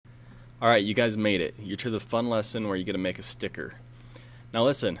Alright, you guys made it. You're to the fun lesson where you get to make a sticker. Now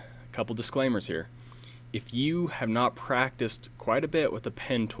listen, a couple disclaimers here. If you have not practiced quite a bit with the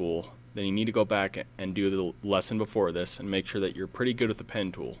pen tool, then you need to go back and do the lesson before this and make sure that you're pretty good with the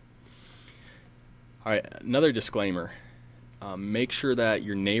pen tool. Alright, another disclaimer. Make sure that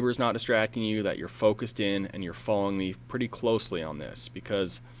your neighbor's not distracting you, that you're focused in, and you're following me pretty closely on this,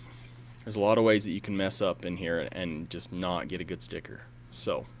 because there's a lot of ways that you can mess up in here and just not get a good sticker.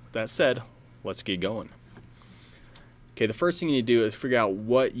 So, with that said, let's get going. Okay, the first thing you need to do is figure out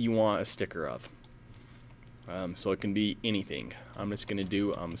what you want a sticker of. So it can be anything. I'm just going to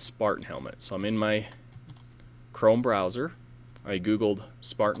do Spartan helmet. So I'm in my Chrome browser. I googled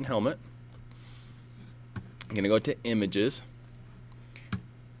Spartan helmet. I'm going to go to images,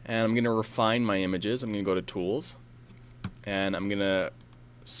 and I'm going to refine my images. I'm going to go to tools, and I'm going to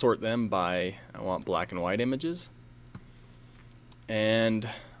sort them by, I want black and white images, and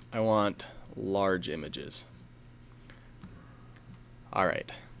I want large images. Alright,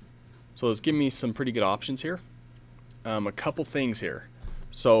 so let's give me some pretty good options here. A couple things here.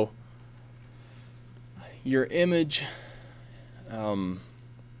 So your image, you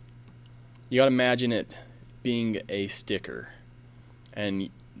gotta imagine it being a sticker, and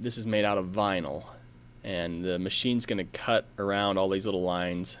this is made out of vinyl, and the machine's gonna cut around all these little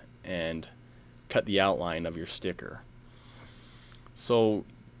lines and cut the outline of your sticker. So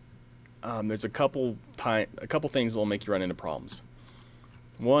there's a couple things that will make you run into problems.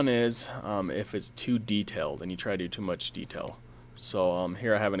 One is if it's too detailed and you try to do too much detail. So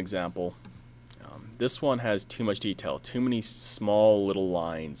here I have an example. This one has too much detail, too many small little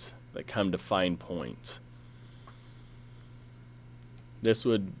lines that come to fine points. This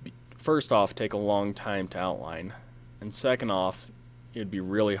would, first off, take a long time to outline, and second off, it would be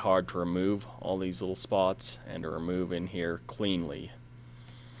really hard to remove all these little spots and to remove in here cleanly.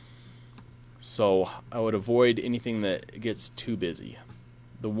 So I would avoid anything that gets too busy.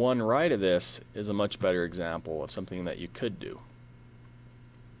 The one right of this is a much better example of something that you could do.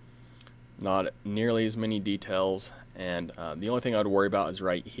 Not nearly as many details, and the only thing I would worry about is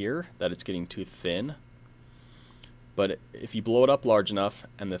right here, that it's getting too thin. But if you blow it up large enough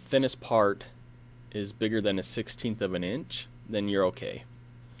and the thinnest part is bigger than 1/16 of an inch, then you're okay.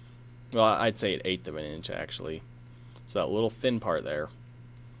 Well, I'd say 1/8 of an inch actually. So that little thin part there,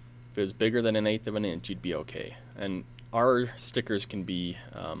 if it was bigger than 1/8 of an inch, you'd be okay. And our stickers can be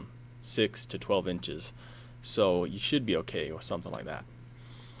 6 to 12 inches, so you should be okay with something like that.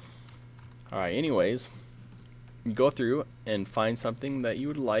 Alright, anyways, you go through and find something that you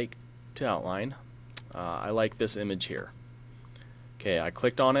would like to outline. I like this image here. Okay, I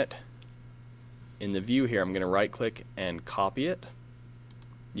clicked on it. In the view here, I'm going to right click and copy it.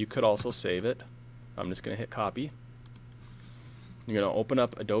 You could also save it. I'm just going to hit copy. You're going to open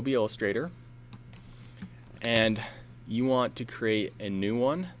up Adobe Illustrator, and you want to create a new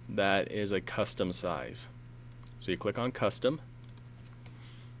one that is a custom size. So you click on custom,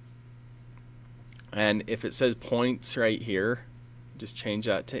 and if it says points right here, just change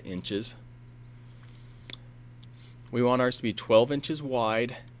that to inches. We want ours to be 12 inches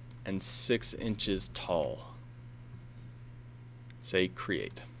wide and 6 inches tall. Say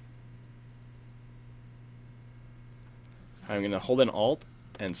create. I'm going to hold an Alt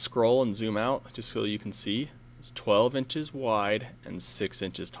and scroll and zoom out just so you can see. It's 12 inches wide and 6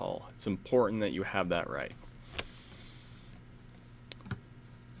 inches tall. It's important that you have that right.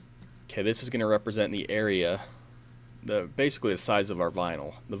 Okay, this is going to represent the area, basically the size of our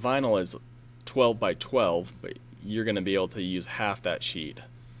vinyl. The vinyl is 12 by 12, but you're going to be able to use half that sheet.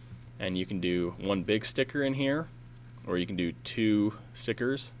 And you can do one big sticker in here, or you can do 2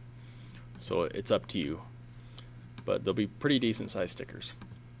 stickers. So it's up to you. But they'll be pretty decent sized stickers.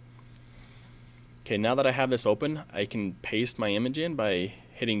 Okay, now that I have this open, I can paste my image in by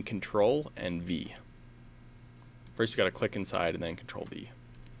hitting Control and V. First you got to click inside and then Control V.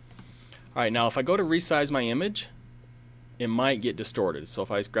 Alright, now if I go to resize my image, it might get distorted. So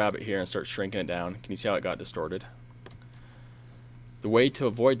if I just grab it here and start shrinking it down, can you see how it got distorted? The way to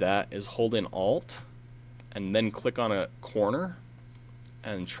avoid that is hold in Alt and then click on a corner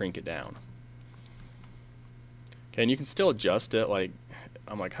and shrink it down. Okay, and you can still adjust it. Like,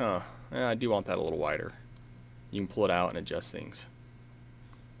 I'm like, I do want that a little wider. You can pull it out and adjust things.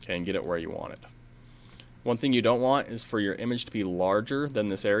 Okay, and get it where you want it. One thing you don't want is for your image to be larger than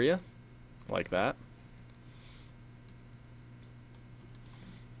this area, like that.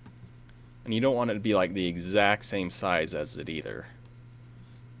 And you don't want it to be like the exact same size as it either.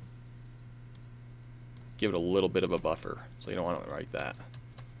 Give it a little bit of a buffer, so you don't want it like that.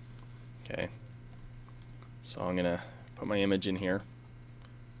 Okay. So I'm gonna put my image in here.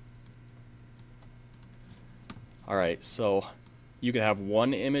 Alright, so you can have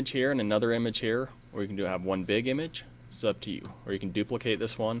one image here and another image here, or you can have one big image. It's up to you. Or you can duplicate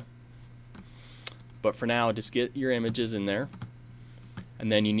this one. But for now, just get your images in there.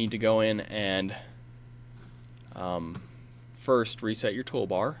 And then you need to go in and first reset your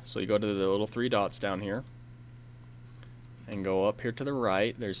toolbar. So you go to the little three dots down here and go up here to the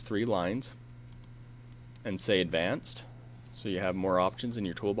right. There's 3 lines. And say Advanced. So you have more options in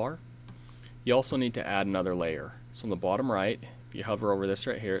your toolbar. You also need to add another layer. So on the bottom right, if you hover over this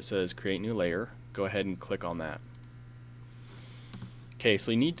right here, it says Create New Layer. Go ahead and click on that. Okay,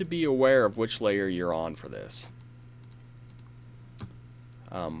 so you need to be aware of which layer you're on for this.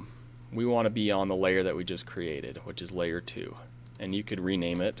 We want to be on the layer that we just created, which is layer 2. And you could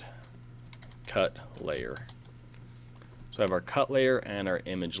rename it Cut Layer. So we have our cut layer and our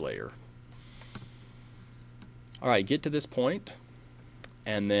image layer. Alright, get to this point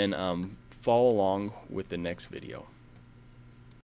and then follow along with the next video.